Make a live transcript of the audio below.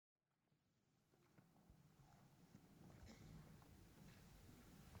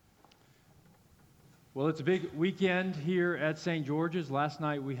Well, it's a big weekend here at St. George's. Last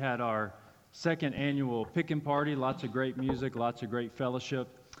night we had our second annual pick-and party, lots of great music, lots of great fellowship.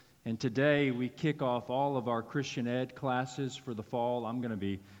 And today we kick off all of our Christian Ed classes for the fall. I'm going to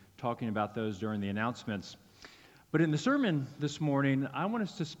be talking about those during the announcements. But in the sermon this morning, I want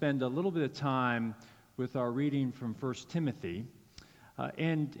us to spend a little bit of time with our reading from 1 Timothy.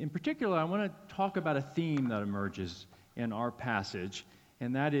 And in particular, I want to talk about a theme that emerges in our passage,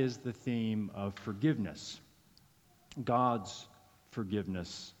 and that is the theme of forgiveness, God's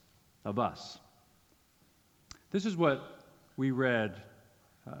forgiveness of us. This is what we read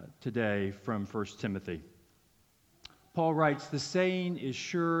today from 1 Timothy. Paul writes, "The saying is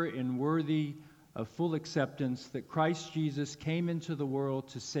sure and worthy of full acceptance that Christ Jesus came into the world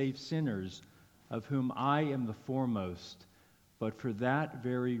to save sinners, of whom I am the foremost, but for that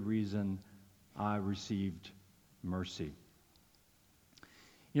very reason I received mercy."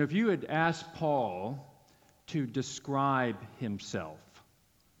 You know, if you had asked Paul to describe himself,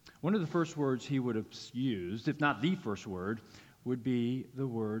 one of the first words he would have used, if not the first word, would be the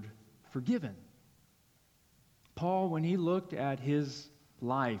word forgiven. Paul, when he looked at his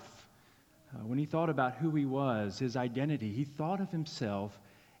life, when he thought about who he was, his identity, he thought of himself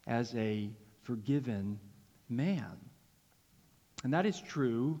as a forgiven man. And that is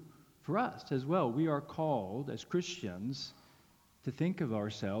true for us as well. We are called as Christians to think of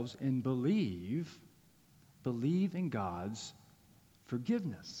ourselves and believe in God's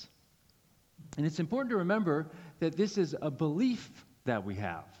forgiveness. And it's important to remember that this is a belief that we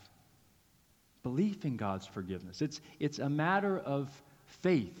have. Belief in God's forgiveness. It's a matter of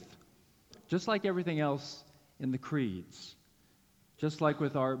faith, just like everything else in the creeds. Just like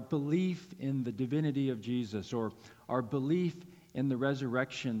with our belief in the divinity of Jesus or our belief in the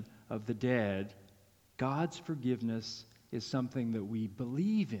resurrection of the dead, God's forgiveness is something that we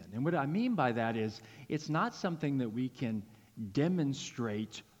believe in. And what I mean by that is it's not something that we can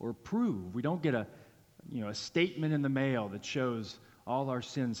demonstrate or prove. We don't get a statement in the mail that shows all our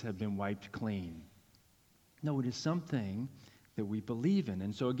sins have been wiped clean. No, it is something that we believe in.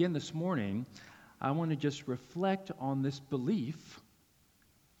 And so again this morning, I want to just reflect on this belief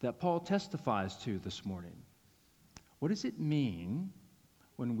that Paul testifies to this morning. What does it mean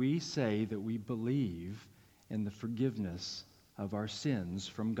when we say that we believe in the forgiveness of our sins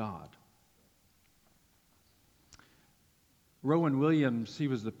from God? Rowan Williams, he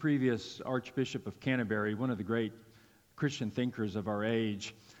was the previous Archbishop of Canterbury, one of the great Christian thinkers of our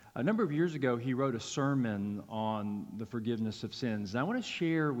age. A number of years ago, he wrote a sermon on the forgiveness of sins. And I want to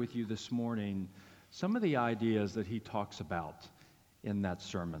share with you this morning some of the ideas that he talks about in that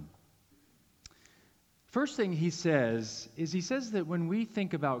sermon. First thing he says that when we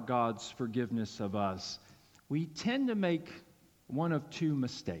think about God's forgiveness of us, we tend to make one of two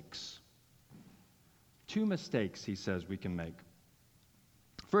mistakes. Two mistakes, he says, we can make.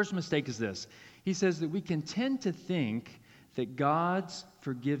 First mistake is this. He says that we can tend to think that God's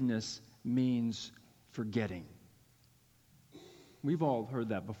forgiveness means forgetting. We've all heard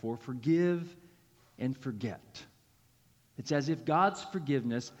that before. Forgive and forget. It's as if God's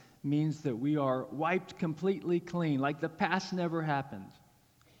forgiveness means that we are wiped completely clean, like the past never happened.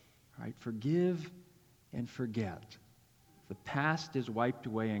 Right? Forgive and forget. The past is wiped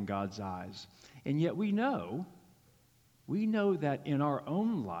away in God's eyes. And yet we know that in our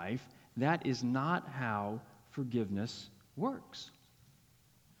own life, that is not how forgiveness works.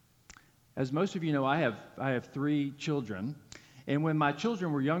 As most of you know, I have 3 children. And when my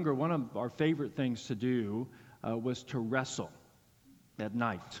children were younger, one of our favorite things to do was to wrestle at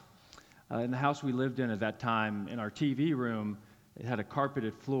night. In the house we lived in at that time, in our TV room, it had a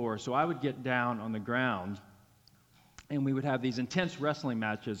carpeted floor, so I would get down on the ground, and we would have these intense wrestling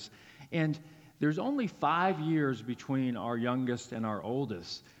matches. And there's only 5 years between our youngest and our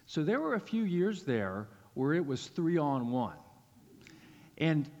oldest, so there were a few years there where it was 3-on-1.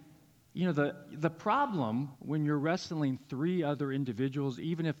 And the problem when you're wrestling 3 other individuals,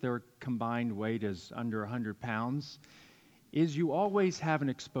 even if their combined weight is under 100 pounds, is you always have an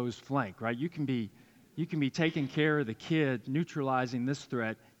exposed flank, right? You can be taking care of the kid, neutralizing this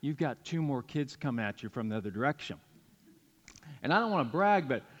threat. You've got 2 more kids coming at you from the other direction. And I don't want to brag,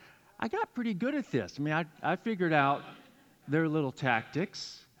 but I got pretty good at this. I mean, I figured out their little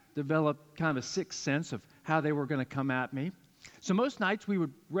tactics, developed kind of a sixth sense of how they were going to come at me. So most nights we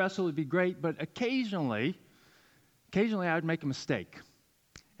would wrestle, it'd be great, but occasionally I would make a mistake.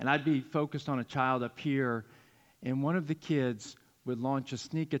 And I'd be focused on a child up here, and one of the kids would launch a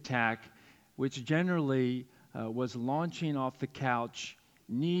sneak attack, which generally was launching off the couch,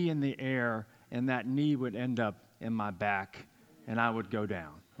 knee in the air, and that knee would end up in my back, and I would go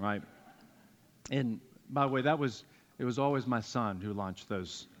down, right? And By the way, it was always my son who launched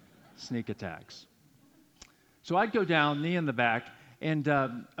those sneak attacks. So I'd go down, knee in the back, and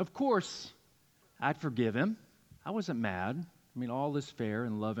of course, I'd forgive him. I wasn't mad. I mean, all is fair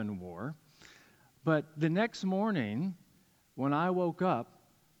in love and war. But the next morning, when I woke up,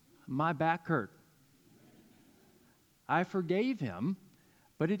 my back hurt. I forgave him,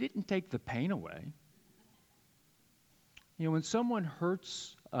 but it didn't take the pain away. You know, when someone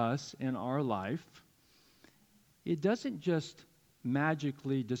hurts us in our life, it doesn't just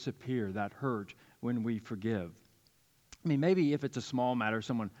magically disappear, that hurt, when we forgive. I mean, maybe if it's a small matter,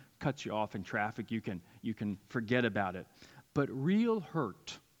 someone cuts you off in traffic, you can forget about it. But real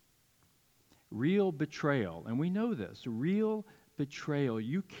hurt, real betrayal, and we know this, real betrayal,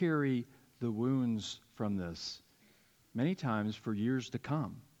 you carry the wounds from this many times for years to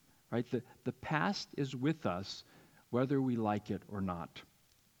come, right? The past is with us, whether we like it or not.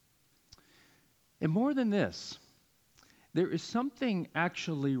 And more than this, there is something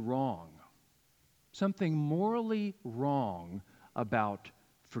actually wrong, something morally wrong about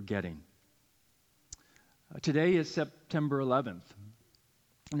forgetting. Today is September 11th,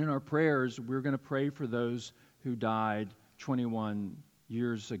 and in our prayers, we're going to pray for those who died 21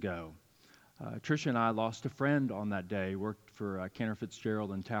 years ago. Tricia and I lost a friend on that day, worked for Cantor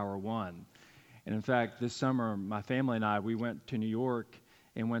Fitzgerald in Tower 1. And in fact, this summer, my family and I, we went to New York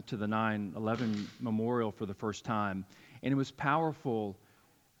and went to the 9/11 memorial for the first time. And it was powerful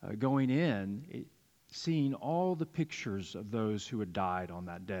going in, seeing all the pictures of those who had died on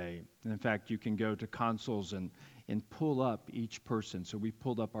that day. And in fact, you can go to consoles and pull up each person. So we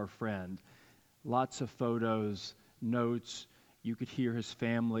pulled up our friend. Lots of photos, notes. You could hear his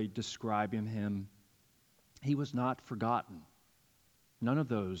family describing him. He was not forgotten. None of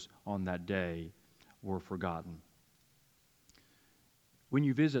those on that day were forgotten. When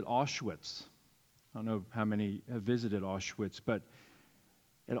you visit Auschwitz, I don't know how many have visited Auschwitz, but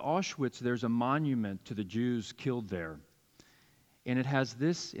at Auschwitz there's a monument to the Jews killed there. And it has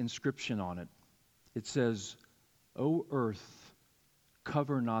this inscription on it. It says, "O earth,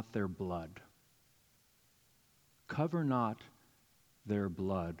 cover not their blood. Cover not their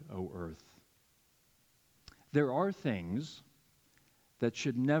blood, O earth." There are things that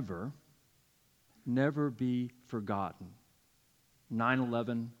should never be forgotten.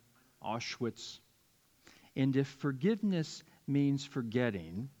 9/11, Auschwitz. And if forgiveness means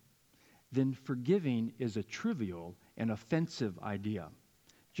forgetting, then forgiving is a trivial and offensive idea,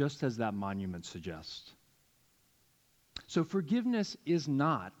 just as that monument suggests. So forgiveness is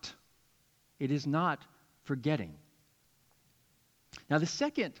not forgetting. Now the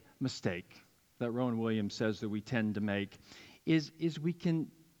second mistake that Rowan Williams says that we tend to make is we can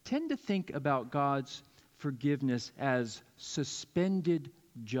tend to think about God's forgiveness as suspended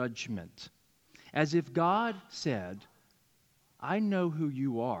judgment. As if God said, I know who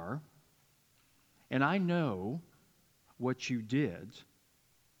you are, and I know what you did,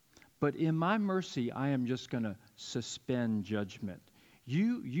 but in my mercy, I am just going to suspend judgment.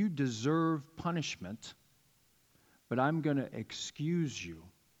 You deserve punishment, but I'm going to excuse you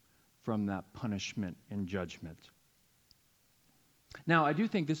from that punishment and judgment. Now, I do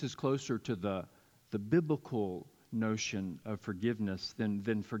think this is closer to the biblical notion of forgiveness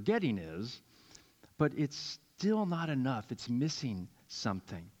than forgetting is, but it's still not enough. It's missing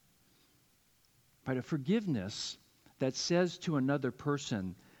something. Right? A forgiveness that says to another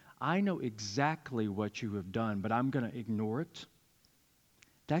person, I know exactly what you have done, but I'm going to ignore it.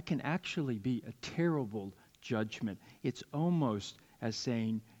 That can actually be a terrible judgment. It's almost as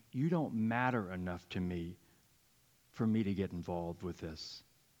saying, you don't matter enough to me for me to get involved with this.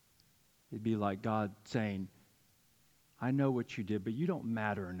 It'd be like God saying, I know what you did, but you don't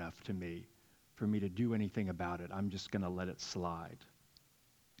matter enough to me for me to do anything about it. I'm just going to let it slide.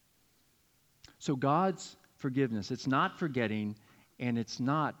 So God's forgiveness, it's not forgetting, and it's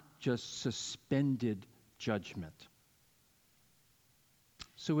not just suspended judgment.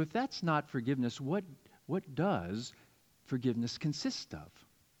 So if that's not forgiveness, what does forgiveness consist of?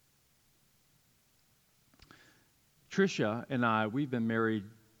 Tricia and I, we've been married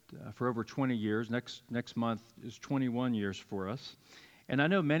for over 20 years. Next month is 21 years for us. And I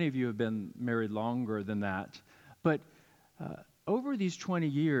know many of you have been married longer than that. But over these 20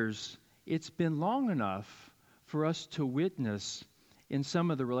 years, it's been long enough for us to witness in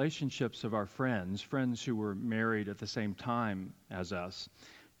some of the relationships of our friends who were married at the same time as us,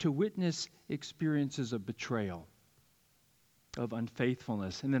 to witness experiences of betrayal, of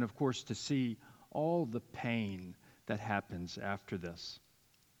unfaithfulness, and then, of course, to see all the pain that happens after this.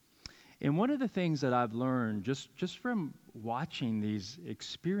 And one of the things that I've learned just from watching these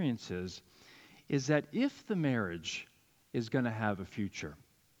experiences is that if the marriage is going to have a future,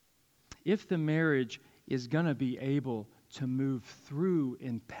 if the marriage is going to be able to move through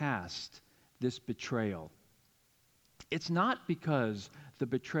and past this betrayal, it's not because the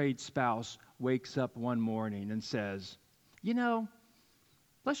betrayed spouse wakes up one morning and says, you know,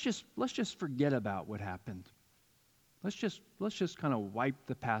 let's just forget about what happened. Let's just kind of wipe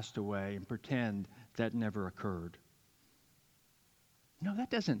the past away and pretend that never occurred. No, that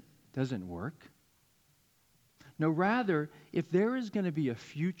doesn't work. No, rather, if there is going to be a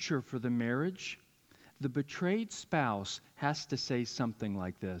future for the marriage, the betrayed spouse has to say something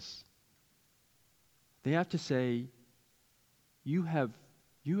like this. They have to say, you have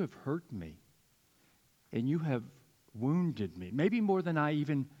hurt me, and you have wounded me. Maybe more than I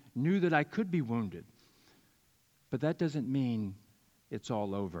even knew that I could be wounded. But that doesn't mean it's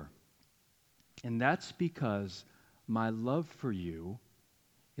all over. And that's because my love for you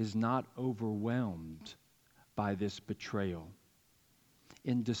is not overwhelmed by this betrayal.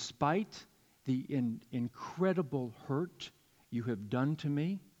 And despite the incredible hurt you have done to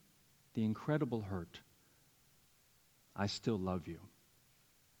me, the incredible hurt, I still love you.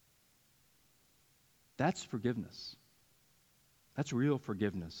 That's forgiveness. That's real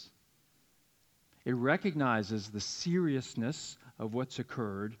forgiveness. It recognizes the seriousness of what's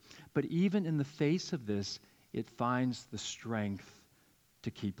occurred, but even in the face of this, it finds the strength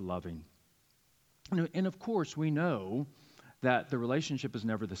to keep loving. And of course, we know that the relationship is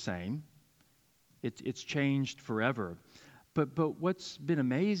never the same. It's changed forever. But what's been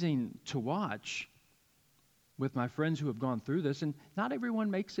amazing to watch with my friends who have gone through this, and not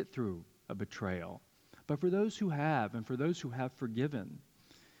everyone makes it through a betrayal, but for those who have, and for those who have forgiven,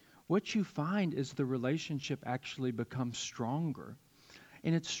 what you find is the relationship actually becomes stronger.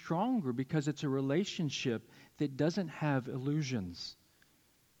 And it's stronger because it's a relationship that doesn't have illusions.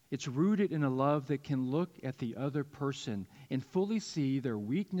 It's rooted in a love that can look at the other person and fully see their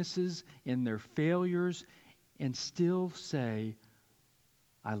weaknesses and their failures and still say,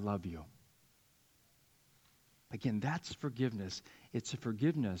 I love you. Again, that's forgiveness. It's a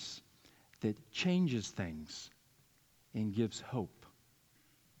forgiveness that changes things and gives hope.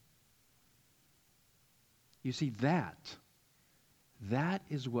 You see, that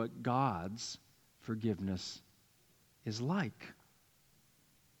is what God's forgiveness is like.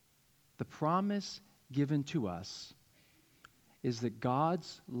 The promise given to us is that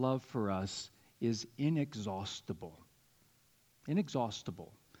God's love for us is inexhaustible.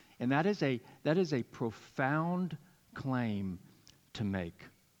 Inexhaustible. And that is a profound claim to make.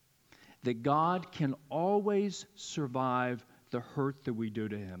 That God can always survive the hurt that we do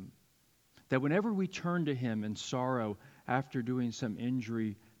to Him. That whenever we turn to Him in sorrow after doing some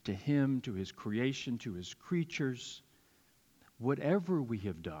injury to Him, to His creation, to His creatures, whatever we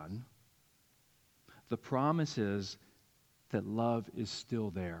have done, the promise is that love is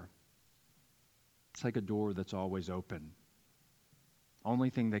still there. It's like a door that's always open. Only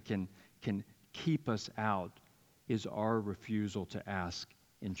thing that can keep us out is our refusal to ask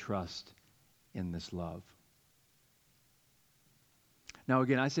and trust in this love. Now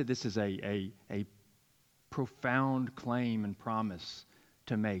again, I said this is a profound claim and promise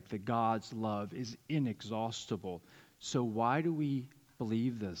to make, that God's love is inexhaustible. So why do we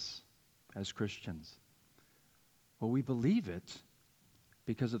believe this as Christians? Well, we believe it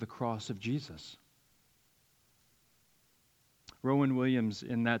because of the cross of Jesus. Rowan Williams,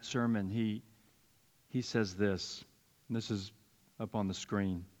 in that sermon, he says this, and this is up on the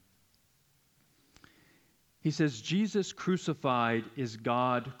screen. He says, Jesus crucified is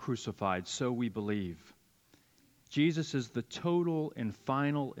God crucified, so we believe. Jesus is the total and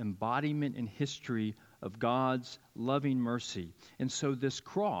final embodiment in history of God's loving mercy. And so this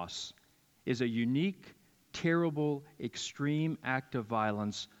cross is a unique, terrible, extreme act of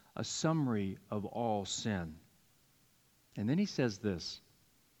violence, a summary of all sin. And then he says this,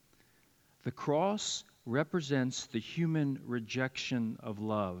 the cross represents the human rejection of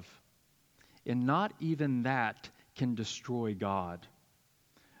love, and not even that can destroy God.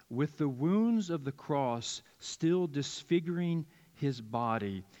 With the wounds of the cross still disfiguring His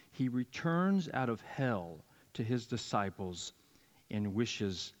body, He returns out of hell to His disciples and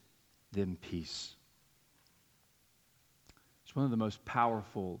wishes them peace. It's one of the most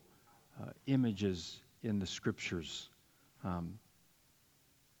powerful images in the Scriptures.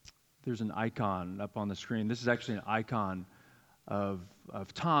 There's an icon up on the screen. This is actually an icon of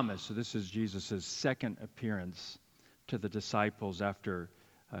Thomas. So this is Jesus' second appearance to the disciples after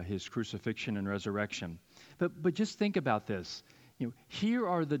His crucifixion and resurrection. But just think about this. Here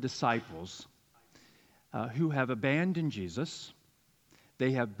are the disciples who have abandoned Jesus.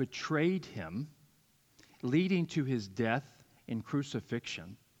 They have betrayed Him. leading to his death and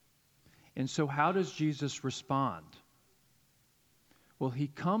crucifixion. And so how does Jesus respond? Well, he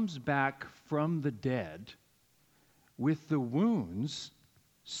comes back from the dead with the wounds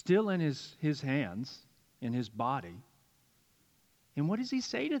still in his hands, in his body. And what does he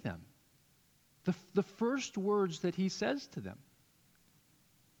say to them? The first words that he says to them.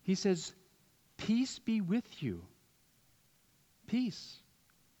 He says, "Peace be with you." Peace.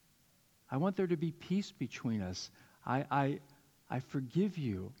 I want there to be peace between us. I forgive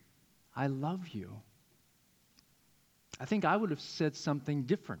you. I love you. I think I would have said something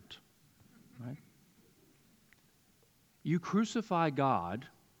different, right? You crucify God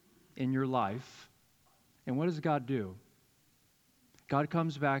in your life, and what does God do? God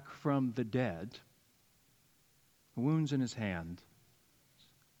comes back from the dead, wounds in his hand,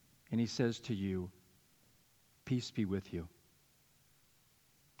 and he says to you, "Peace be with you.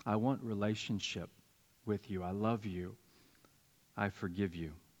 I want relationship with you. I love you. I forgive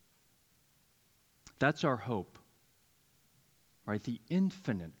you." That's our hope, right? The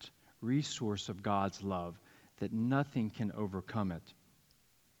infinite resource of God's love, that nothing can overcome it.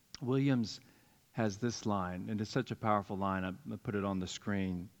 Williams has this line, and it's such a powerful line. I'm going to put it on the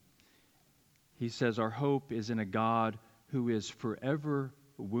screen. He says, "Our hope is in a God who is forever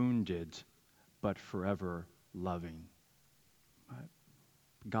wounded, but forever loving." Right?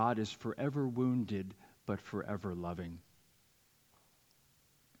 God is forever wounded, but forever loving.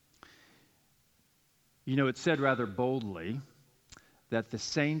 You know, it's said rather boldly that the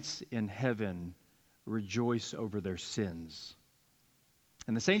saints in heaven rejoice over their sins.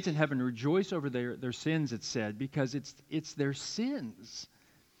 And the saints in heaven rejoice over their sins, it's said, because it's their sins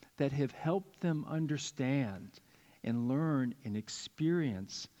that have helped them understand and learn and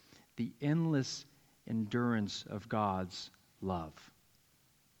experience the endless endurance of God's love.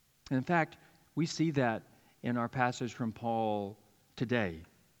 And in fact, we see that in our passage from Paul today.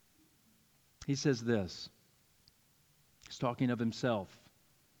 He says this. He's talking of himself,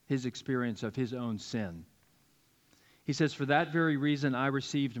 his experience of his own sin. He says, "For that very reason I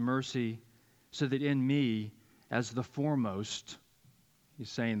received mercy, so that in me, as the foremost," he's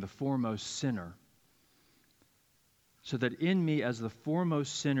saying the foremost sinner, "so that in me as the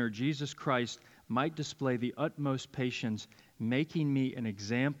foremost sinner, Jesus Christ might display the utmost patience, making me an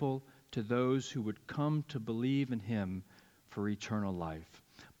example to those who would come to believe in him for eternal life."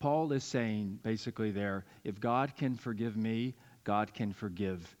 Paul is saying basically there, if God can forgive me, God can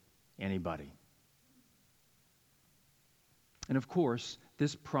forgive anybody. And of course,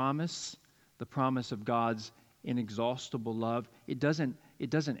 this promise, the promise of God's inexhaustible love, it doesn't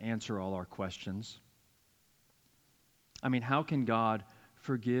answer all our questions. I mean, how can God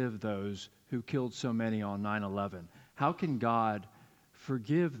forgive those who killed so many on 9/11? How can God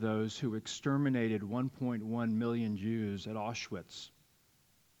forgive those who exterminated 1.1 million Jews at Auschwitz?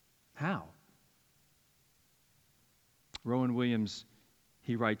 How? Rowan Williams,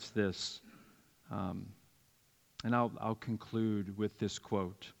 he writes this, and I'll conclude with this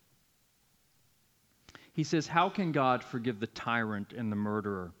quote. He says, "How can God forgive the tyrant and the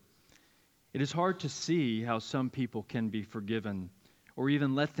murderer? It is hard to see how some people can be forgiven or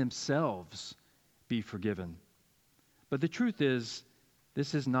even let themselves be forgiven. But the truth is,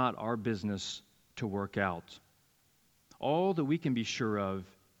 this is not our business to work out. All that we can be sure of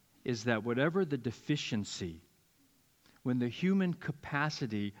is that whatever the deficiency, when the human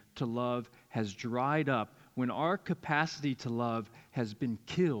capacity to love has dried up, when our capacity to love has been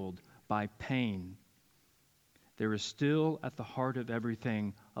killed by pain, there is still at the heart of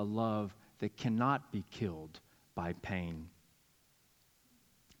everything a love that cannot be killed by pain.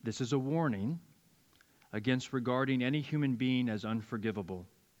 This is a warning against regarding any human being as unforgivable.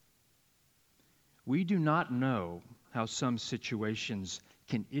 We do not know how some situations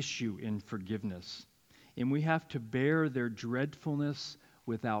can issue in forgiveness, and we have to bear their dreadfulness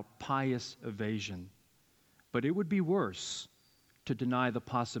without pious evasion. But it would be worse to deny the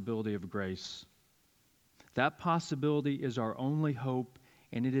possibility of grace. That possibility is our only hope,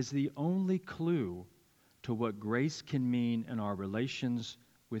 and it is the only clue to what grace can mean in our relations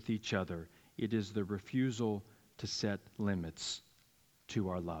with each other. It is the refusal to set limits to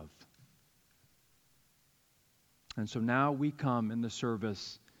our love. And so now we come in the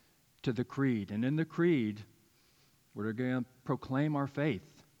service to the creed. And in the creed, we're going to proclaim our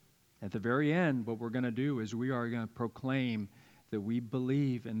faith. At the very end, what we're going to do is we are going to proclaim that we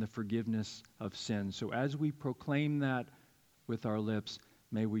believe in the forgiveness of sins. So as we proclaim that with our lips,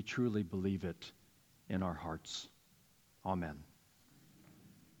 may we truly believe it in our hearts. Amen.